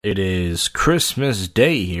It is Christmas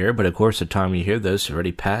Day here, but of course the time you hear this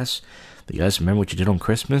already passed. But you guys remember what you did on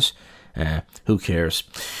Christmas? Who cares?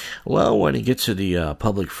 Well, when you get to the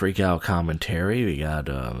public freakout commentary, we got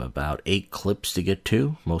about 8 clips to get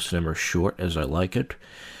to. Most of them are short, as I like it.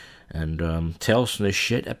 And Tales from the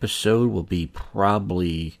Shit episode will be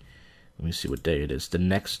probably, let me see what day it is. The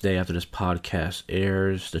next day after this podcast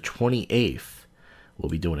airs, the 28th. We'll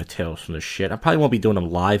be doing a Tales from the Shit. I probably won't be doing them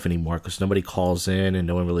live anymore because nobody calls in and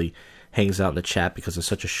no one really hangs out in the chat because it's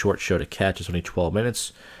such a short show to catch. It's only 12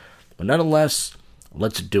 minutes. But nonetheless,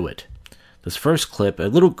 let's do it. This first clip,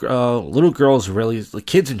 little girls really,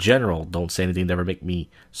 kids in general don't say anything that ever make me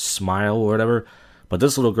smile or whatever. But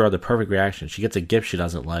this little girl, the perfect reaction. She gets a gift she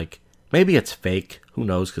doesn't like. Maybe it's fake. Who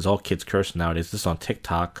knows? Because all kids curse nowadays. This is on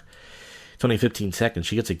TikTok. It's only 15 seconds.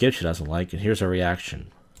 She gets a gift she doesn't like, and here's her reaction.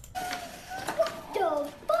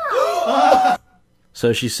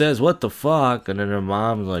 So she says, "What the fuck?" And then her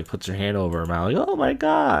mom like puts her hand over her mouth, like, "Oh my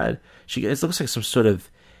god!" It looks like some sort of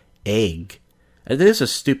egg. It is a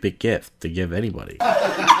stupid gift to give anybody. I'm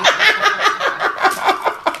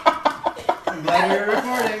glad you're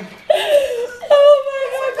recording. Oh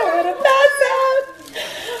my god, I'm gonna pass out.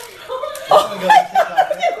 Oh my god,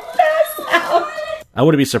 I'm gonna pass out. I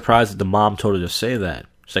wouldn't be surprised if the mom told her to say that.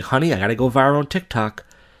 She's like, "Honey, I gotta go viral on TikTok.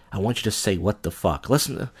 I want you to say what the fuck."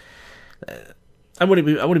 Listen. I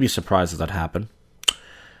wouldn't be surprised if that happened.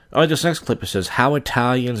 Alright, this next clip, it says, how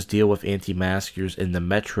Italians deal with anti-maskers in the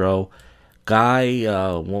metro. Guy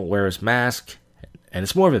won't wear his mask, and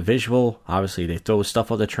it's more of a visual. Obviously, they throw his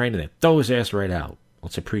stuff on the train, and they throw his ass right out.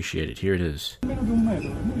 Let's appreciate it. Here it is. Train.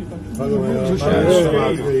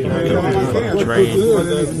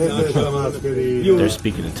 They're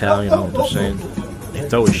speaking Italian, I don't know what they're saying. They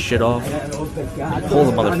throw his shit off. They pull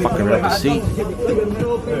the motherfucker right off the seat.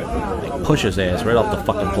 They push his ass right off the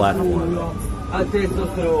fucking platform.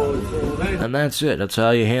 And that's it. That's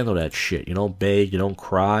how you handle that shit. You don't beg. You don't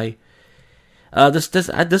cry.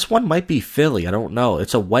 This one might be Philly. I don't know.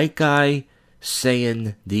 It's a white guy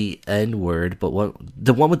saying the N-word, but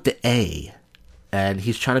the one with the A. And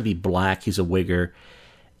he's trying to be black. He's a wigger.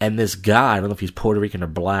 And this guy, I don't know if he's Puerto Rican or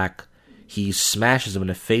black, he smashes him in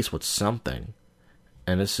the face with something.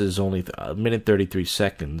 And this is only a minute 33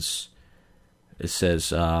 seconds. It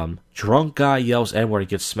says, drunk guy yells N-word and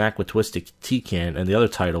gets smacked with twisted tea can. And the other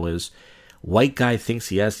title is, white guy thinks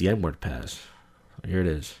he has the N-word pass. Here it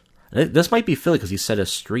is. This might be Philly because he said a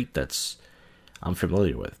street that's I'm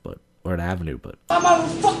familiar with, or an avenue, but. My mama,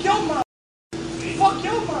 fuck your mama. Fuck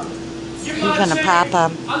your mama. You're gonna pop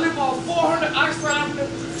him. I live on 400 Oxford Avenue,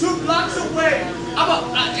 2 blocks away.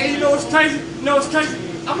 And you know what's crazy?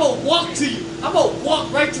 I'm gonna walk to you. I'm gonna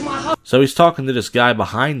walk right to my house. So he's talking to this guy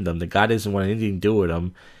behind them. The guy doesn't want anything to do with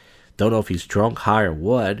him. Don't know if he's drunk, high, or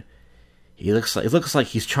what. It looks like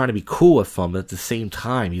he's trying to be cool with him, but at the same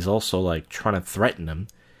time, he's also like trying to threaten him.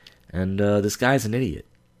 And this guy's an idiot.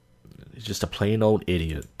 He's just a plain old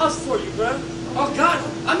idiot. House for you, bro. Oh God,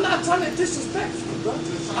 I'm not trying to disrespect you, bro.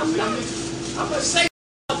 I'm not. I'm gonna say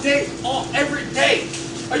all day, every day.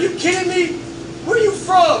 Are you kidding me? Where you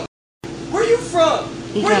from? Where you from?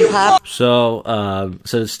 Where you from? So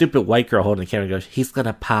the stupid white girl holding the camera goes, he's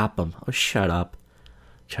gonna pop him. Oh, shut up.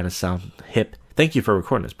 Trying to sound hip. Thank you for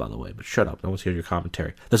recording this, by the way, but shut up. No one's hearing your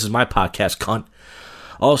commentary. This is my podcast, cunt.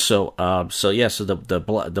 Also, so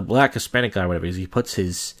the black Hispanic guy, whatever, he puts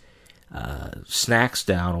his snacks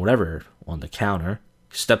down or whatever on the counter,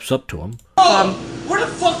 steps up to him. Where the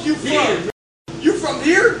fuck you from? You from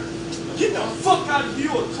here? Get the fuck out of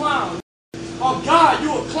here, you a clown. Oh God,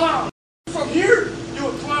 you a clown. From here? You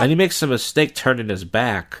a clown. And he makes a mistake turning his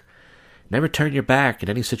back. Never turn your back in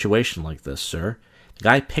any situation like this, sir. The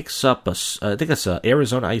guy picks up I think it's a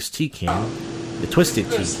Arizona iced tea can, the twisted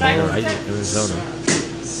tea can, or Arizona.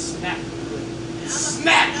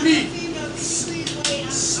 Smack me!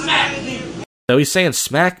 Smack me! So he's saying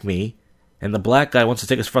smack me, and the black guy wants to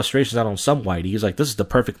take his frustrations out on some whitey. He's like, this is the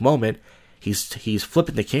perfect moment. He's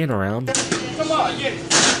flipping the can around. Come on, yeah.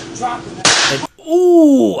 Drop it. And,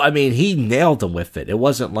 ooh! I mean, he nailed him with it. It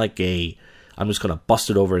wasn't like I'm just gonna bust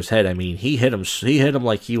it over his head. I mean, he hit him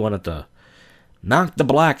like he wanted to knock the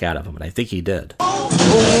black out of him, and I think he did.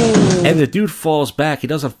 Ooh. And the dude falls back. He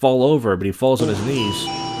doesn't fall over, but he falls on his knees.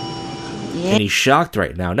 Yeah. And he's shocked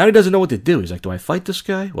right now. Now he doesn't know what to do. He's like, do I fight this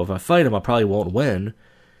guy? Well, if I fight him, I probably won't win.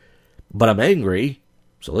 But I'm angry.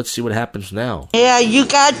 So let's see what happens now. Yeah, you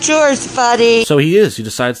got yours, buddy. So he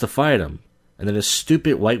decides to fight him. And then this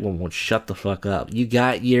stupid white one won't shut the fuck up. You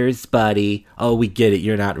got yours, buddy. Oh, we get it.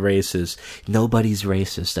 You're not racist. Nobody's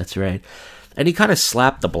racist. That's right. And he kind of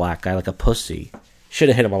slapped the black guy like a pussy. Should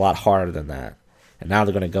have hit him a lot harder than that. And now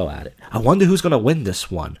they're going to go at it. I wonder who's going to win this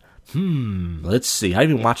one. Let's see. I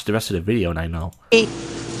even watched the rest of the video and I know.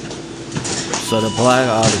 So the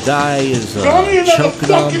guy is choking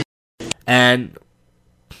him. And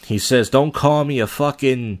he says, don't call me a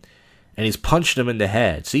fucking... And he's punching him in the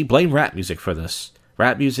head. See, blame rap music for this.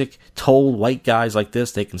 Rap music told white guys like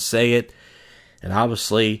this they can say it. And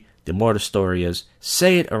obviously, the more the story is,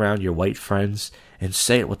 say it around your white friends and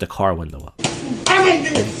say it with the car window up. I don't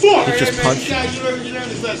give a fuck. He's just punching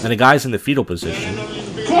him. And the guy's in the fetal position.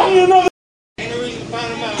 Call me another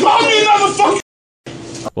fucking.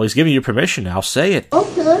 Well, he's giving you permission now. Say it.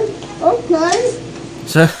 Okay.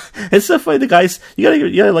 So it's so funny. The guy's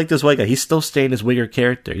you gotta like this white guy. He's still staying his wigger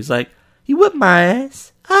character. He's like, you whip my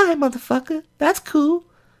ass. Alright, motherfucker. That's cool.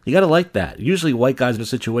 You gotta like that. Usually white guys in a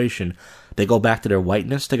situation, they go back to their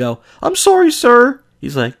whiteness to go, I'm sorry, sir.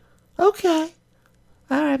 He's like, okay.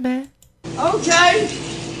 Alright, man. Okay.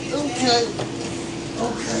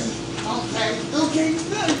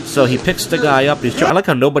 So he picks the guy up. I like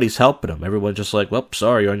how nobody's helping him. Everyone's just like, well,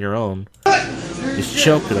 sorry, you're on your own. He's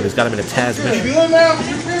choking him. He's got him in a Taz mission. You're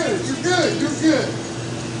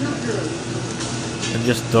good. And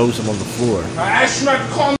just throws him on the floor. I asked you not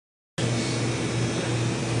to call me.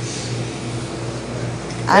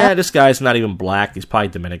 Yeah, this guy's not even black. He's probably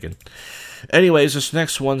Dominican. Anyways, this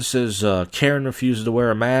next one says, Karen refuses to wear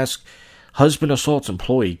a mask. Husband assaults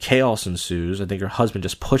employee. Chaos ensues. I think her husband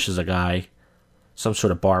just pushes a guy. Some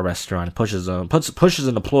sort of bar restaurant. Pushes an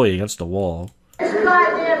employee against the wall. This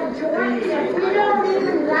goddamn joint, if you don't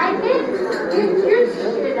even like it, you just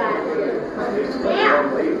shit out of it. Yeah.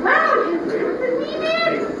 Wow, you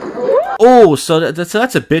Oh, so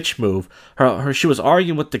that's a bitch move. She was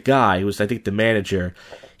arguing with the guy, who was, I think, the manager.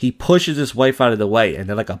 He pushes his wife out of the way, and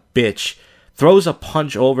then, like a bitch, throws a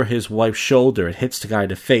punch over his wife's shoulder and hits the guy in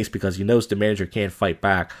the face because he knows the manager can't fight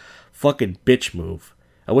back. Fucking bitch move.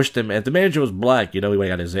 I wish if the manager was black, you know, he would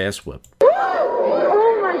have got his ass whipped.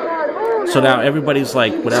 So now everybody's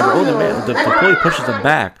like, whatever. Oh, the employee pushes him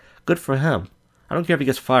back. Good for him. I don't care if he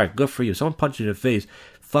gets fired. Good for you. Someone punches you in the face.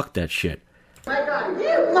 Fuck that shit.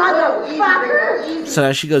 motherfucker! So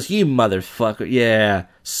now she goes, you motherfucker. Yeah,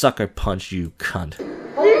 sucker punch, you cunt. You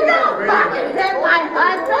don't fucking hit my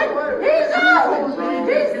husband! He's old!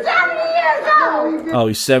 He's 70 years old! Oh,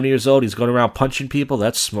 he's 70 years old. He's going around punching people?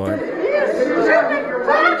 That's smart. You stupid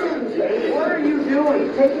fuck! What are you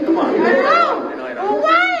doing? Taking them on. Well,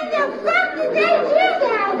 why in the fuck did they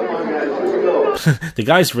do that? The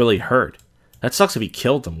guy's really hurt. That sucks if he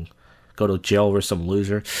killed him. Go to jail over some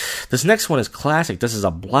loser. This next one is classic. This is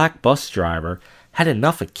a black bus driver. Had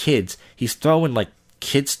enough of kids. He's throwing like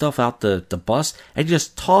kid stuff out the bus and he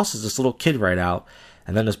just tosses this little kid right out.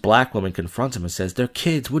 And then this black woman confronts him and says, they're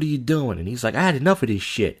kids, what are you doing? And he's like, I had enough of this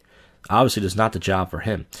shit. Obviously, this is not the job for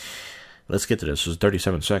him. Let's get to this. This is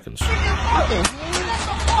 37 seconds. So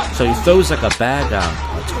he throws like a bag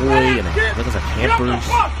out, a toy, and it looks like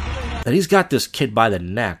hampers. And he's got this kid by the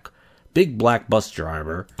neck. Big black bus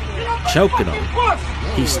driver. Choking him.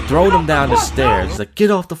 He's throwing him down the stairs. He's like,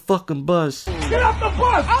 get off the fucking bus. Get off the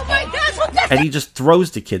bus! Oh my gosh, what the And he just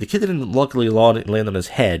throws the kid. The kid didn't luckily land on his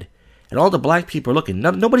head. And all the black people are looking.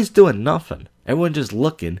 Nobody's doing nothing. Everyone's just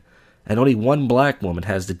looking. And only one black woman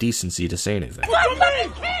has the decency to say anything.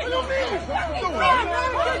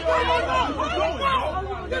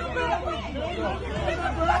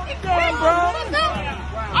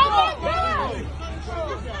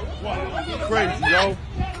 Crazy, yo.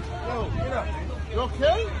 You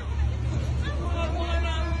okay?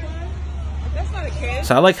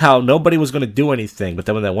 So I like how nobody was going to do anything, but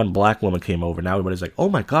then when that one black woman came over, now everybody's like, oh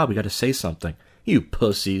my god, we got to say something. You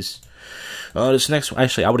pussies. This next one,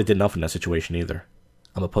 actually, I would have did nothing in that situation either.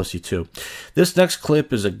 I'm a pussy too. This next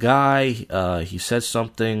clip is a guy, he says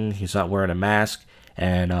something, he's not wearing a mask,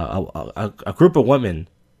 and a group of women,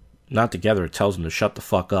 not together, tells him to shut the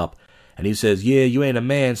fuck up. And he says, yeah, you ain't a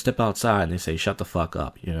man, step outside. And they say, shut the fuck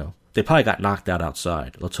up, you know. They probably got knocked out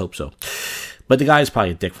outside. Let's hope so. But the guy's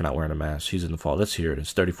probably a dick for not wearing a mask. He's in the fall. Let's hear it.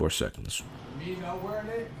 It's 34 seconds. Me not wearing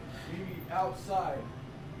it, me outside.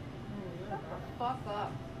 Fuck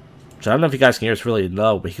up. So I don't know if you guys can hear us really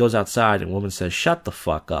low, but he goes outside and a woman says, shut the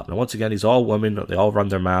fuck up. And once again, these all women, they all run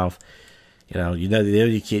their mouth. You know, you're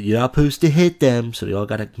not supposed to hit them, so they all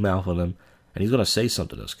got a mouth on them. And he's going to say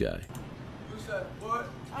something to this guy. Who said what?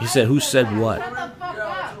 He said, who said what? Shut the fuck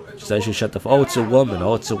up. She says, you shut the fuck. Oh, it's a woman.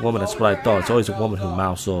 Oh, it's a woman. That's what I thought. It's always a woman who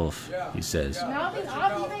mouths off, he says. Now these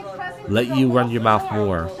obviously pressing Let the you whole run your mouth floor.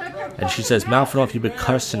 more. Shut your And she says, mouthing off, you've been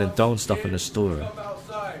cursing and throwing stuff in the store.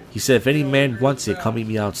 He said, if any man wants it, come meet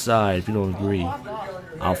me outside. If you don't agree,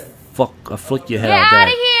 I'll flick your head Get out out back.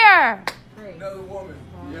 of here! Another woman.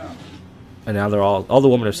 Yeah. And now they're all the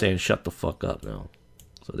women are saying, shut the fuck up now.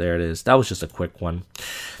 So there it is. That was just a quick one.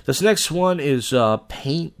 This next one is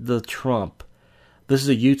Paint the Trump. This is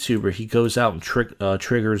a YouTuber. He goes out and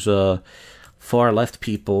triggers far left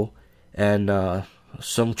people, and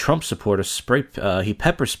some Trump supporters he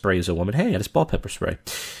pepper sprays a woman. Hey, I just bought pepper spray.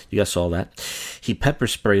 You guys saw that. He pepper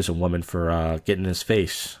sprays a woman for getting in his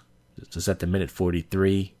face. This is at the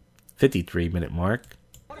 53 minute mark.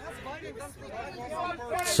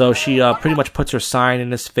 So she pretty much puts her sign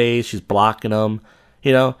in his face. She's blocking him.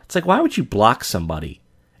 You know, it's like, why would you block somebody?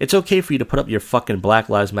 It's okay for you to put up your fucking Black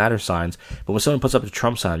Lives Matter signs, but when someone puts up the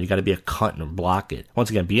Trump sign, you got to be a cunt and block it. Once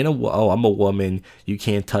again, I'm a woman, you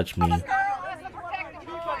can't touch me.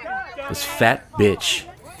 This fat bitch.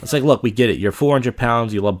 It's like, look, we get it. You're 400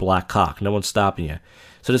 pounds, you love black cock. No one's stopping you.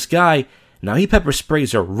 So this guy, now he pepper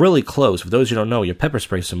sprays her really close. For those who don't know, you pepper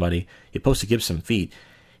spray somebody, you're supposed to give some feet.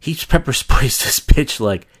 He pepper sprays this bitch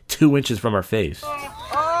like 2 inches from her face.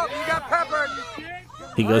 Oh, you got peppered.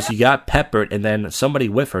 He goes, you got peppered, and then somebody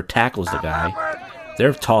with her tackles the guy.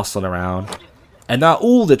 They're tossing around. And now,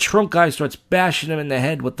 the Trump guy starts bashing him in the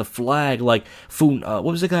head with the flag, like, what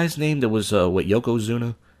was the guy's name that was,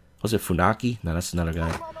 Yokozuna? Was it Funaki? No, that's another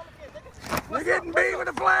guy. You're getting beat with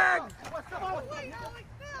a flag.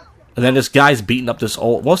 And then this guy's beating up this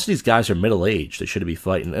most of these guys are middle-aged. They shouldn't be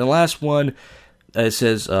fighting. And the last one, it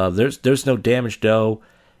says, there's no damage, though.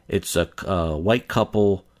 It's a white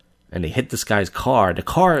couple, and they hit this guy's car.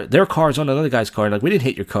 Their car's on another guy's car. And like, we didn't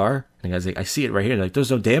hit your car. And the guy's like, I see it right here. And like,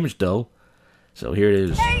 there's no damage, though. So here it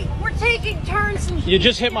is. Hey, we're taking turns. You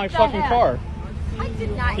just hit my fucking car. I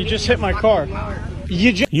did not. You just hit my car.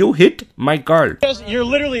 You hit my car. You're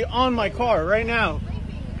literally on my car right now.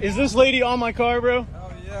 Is this lady on my car, bro?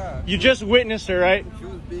 Oh, yeah. You just witnessed her, right? She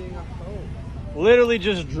was being a hoe. Literally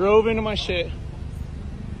just drove into my shit.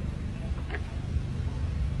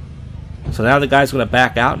 So now the guy's going to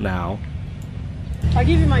back out now. I'll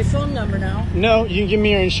give you my phone number now. No, you can give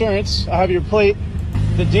me your insurance. I have your plate.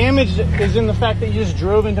 The damage is in the fact that you just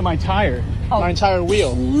drove into my tire. My entire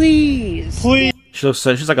wheel. Please.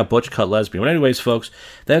 She's like a butch cut lesbian. But anyways, folks,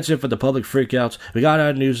 that's it for the public freakouts. We got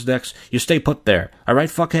our news next. You stay put there. All right,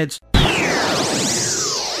 fuckheads?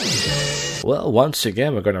 Well, once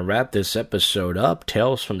again, we're going to wrap this episode up.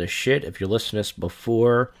 Tales from the Shit. If you listened to this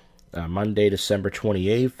before Monday, December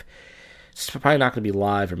 28th, it's probably not going to be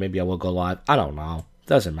live, or maybe I will go live. I don't know.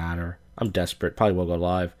 Doesn't matter. I'm desperate. Probably will go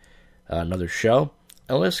live. Another show.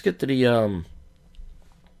 And let's get to the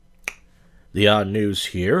news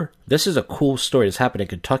here. This is a cool story. This happened in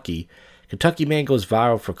Kentucky. Kentucky man goes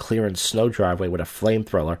viral for clearing snow driveway with a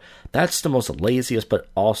flamethrower. That's the most laziest but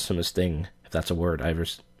awesomest thing, if that's a word, I've ever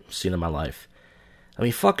seen in my life. I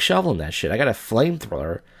mean, fuck shoveling that shit. I got a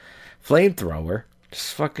flamethrower.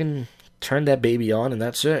 Just fucking turn that baby on and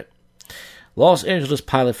that's it. Los Angeles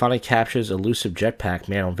pilot finally captures elusive jetpack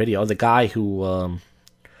man on video. The guy who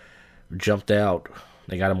jumped out,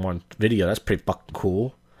 they got him on video. That's pretty fucking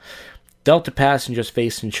cool. Delta passengers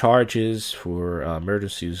facing charges for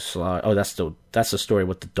emergency slide. Oh, that's the story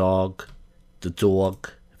with the dog. The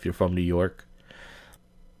dog, if you're from New York.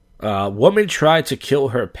 Woman tried to kill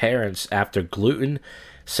her parents after gluten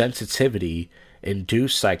sensitivity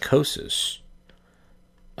induced psychosis.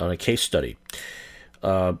 On a case study.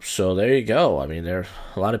 So there you go. I mean, there are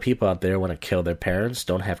a lot of people out there want to kill their parents,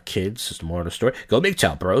 don't have kids. It's more of the story. Go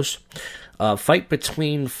MGTOW, bros. Fight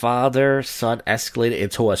between father, son escalated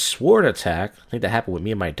into a sword attack. I think that happened with me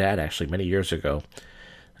and my dad, actually, many years ago.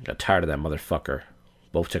 I got tired of that motherfucker.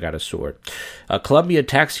 Both took out a sword. A Columbia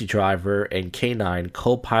taxi driver and canine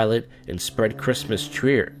co-pilot in spread Christmas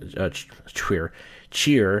cheer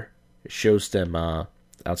shows them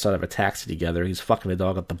outside of a taxi together. He's fucking the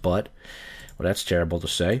dog up the butt. Well, that's terrible to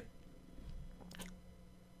say.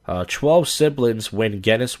 12 siblings win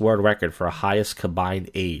Guinness World Record for highest combined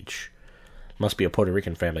age. Must be a Puerto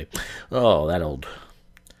Rican family. Oh, that old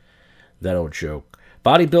joke.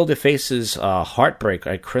 Bodybuilder faces heartbreak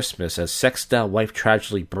at Christmas as sexed out wife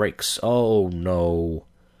tragically breaks. Oh, no.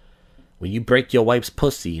 When you break your wife's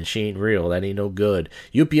pussy and she ain't real, that ain't no good.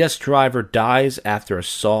 UPS driver dies after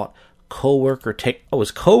assault.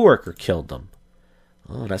 His coworker killed him.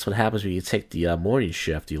 Oh, that's what happens when you take the morning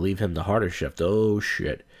shift. You leave him the harder shift. Oh,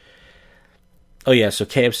 shit. Oh, yeah, so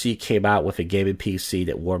KFC came out with a gaming PC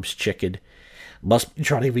that warms chicken. Must be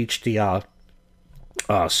trying to reach the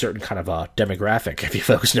certain kind of demographic, if you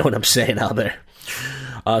folks know what I'm saying out there.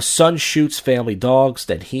 Son shoots family dogs,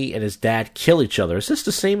 then he and his dad kill each other. Is this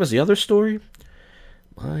the same as the other story?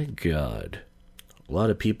 My God. A lot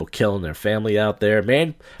of people killing their family out there.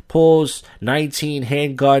 Man pulls 19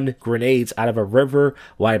 handgun grenades out of a river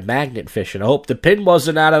while magnet fishing. I hope the pin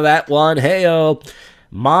wasn't out of that one. Hey-oh.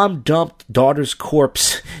 Mom dumped daughter's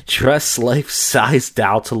corpse, dressed life-size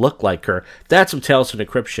doll to look like her. That's some Tales from the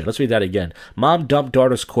Crypt shit. Let's read that again. Mom dumped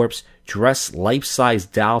daughter's corpse, dressed life-size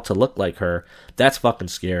doll to look like her. That's fucking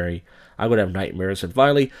scary. I would have nightmares. And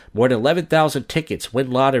finally, more than 11,000 tickets,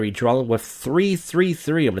 win lottery, drawing with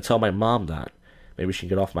 333. I'm going to tell my mom that. Maybe she can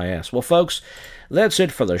get off my ass. Well, folks, that's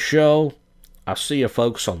it for the show. I'll see you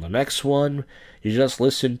folks on the next one. You just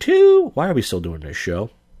listened to... Why are we still doing this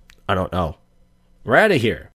show? I don't know. We're out of here.